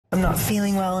I'm not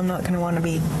feeling well. I'm not going to want to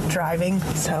be driving,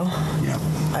 so yeah.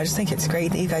 I just think it's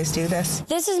great that you guys do this.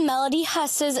 This is Melody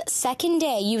Huss's second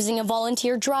day using a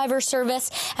volunteer driver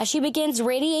service as she begins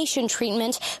radiation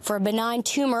treatment for a benign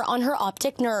tumor on her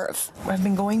optic nerve. I've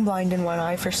been going blind in one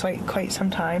eye for quite some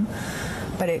time,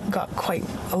 but it got quite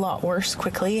a lot worse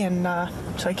quickly, and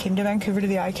so I came to Vancouver to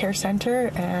the Eye Care Centre,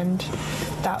 and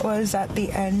that was at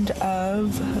the end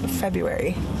of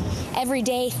February. Every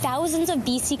day, thousands of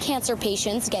BC cancer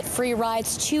patients get free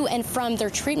rides to and from their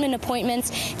treatment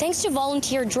appointments thanks to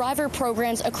volunteer driver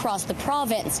programs across the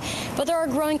province. But there are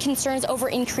growing concerns over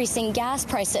increasing gas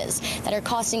prices that are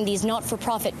costing these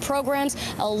not-for-profit programs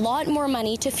a lot more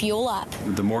money to fuel up.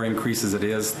 The more increases it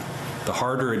is, the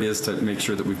harder it is to make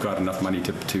sure that we've got enough money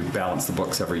to balance the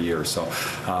books every year. So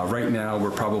right now, we're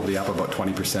probably up about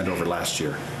 20% over last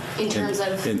year. In terms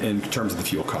of the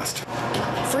fuel cost.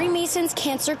 Freemasons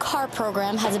Cancer Car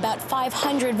Program has about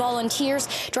 500 volunteers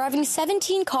driving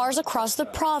 17 cars across the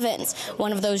province.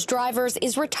 One of those drivers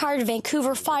is retired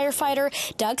Vancouver firefighter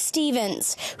Doug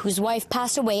Stevens, whose wife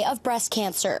passed away of breast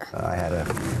cancer. I had a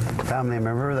family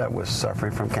member that was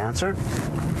suffering from cancer,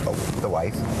 the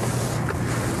wife,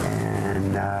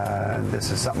 and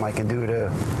this is something I can do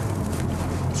to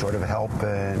sort of help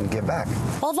and give back.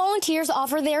 While volunteers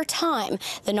offer their time,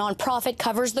 the nonprofit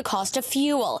covers the cost of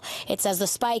fuel. It says the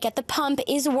spike at the pump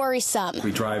is worrisome.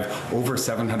 We drive over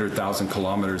 700,000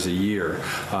 kilometers a year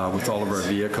with all of our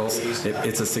vehicles.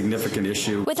 It's a significant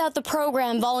issue. Without the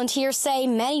program, volunteers say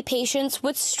many patients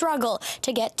would struggle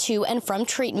to get to and from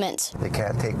treatment. They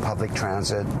can't take public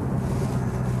transit.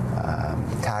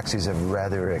 Taxis are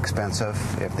rather expensive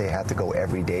if they have to go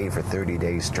every day for 30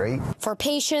 days straight. For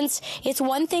patients, it's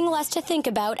one thing less to think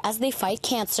about as they fight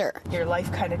cancer. Your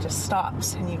life kind of just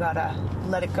stops, and you gotta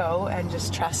let it go and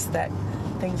just trust that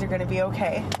things are going to be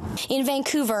okay. In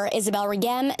Vancouver, Isabel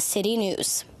Regem, City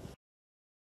News.